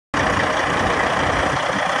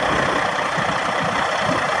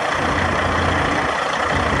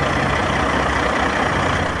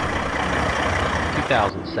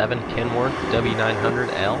2007 Kenworth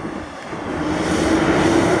W900L.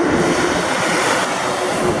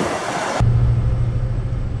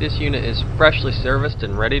 This unit is freshly serviced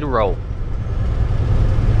and ready to roll.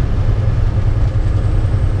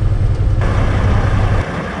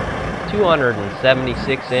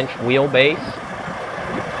 .276-inch wheelbase,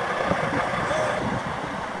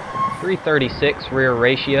 336 rear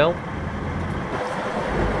ratio,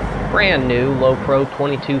 brand new low pro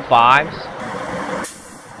 22.5s,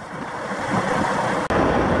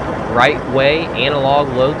 right way analog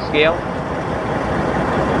load scale,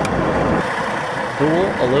 dual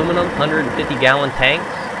aluminum 150-gallon tanks,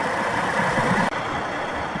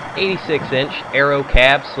 86-inch aero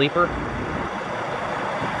cab sleeper,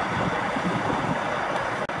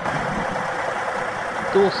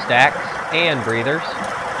 dual stacks and breathers.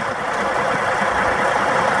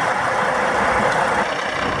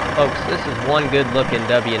 Folks, this is one good looking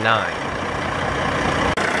W9.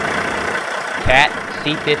 Cat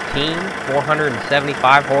C15,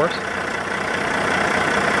 475 horse.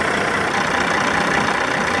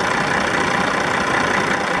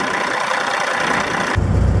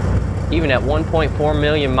 Even at 1.4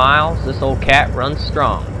 million miles, this old cat runs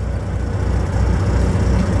strong.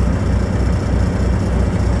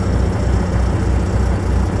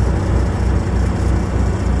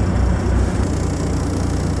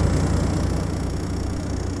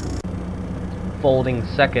 Folding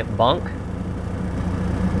second bunk.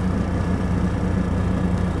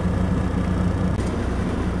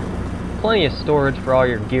 Plenty of storage for all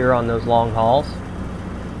your gear on those long hauls.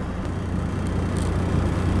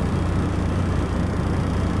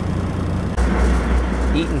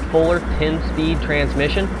 Eaton Fuller 10-speed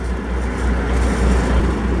transmission.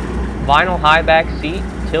 Vinyl high back seat,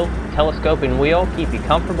 tilt telescoping wheel, keep you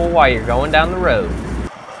comfortable while you're going down the road.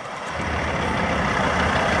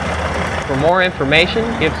 For more information,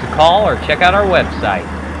 give us a call or check out our website.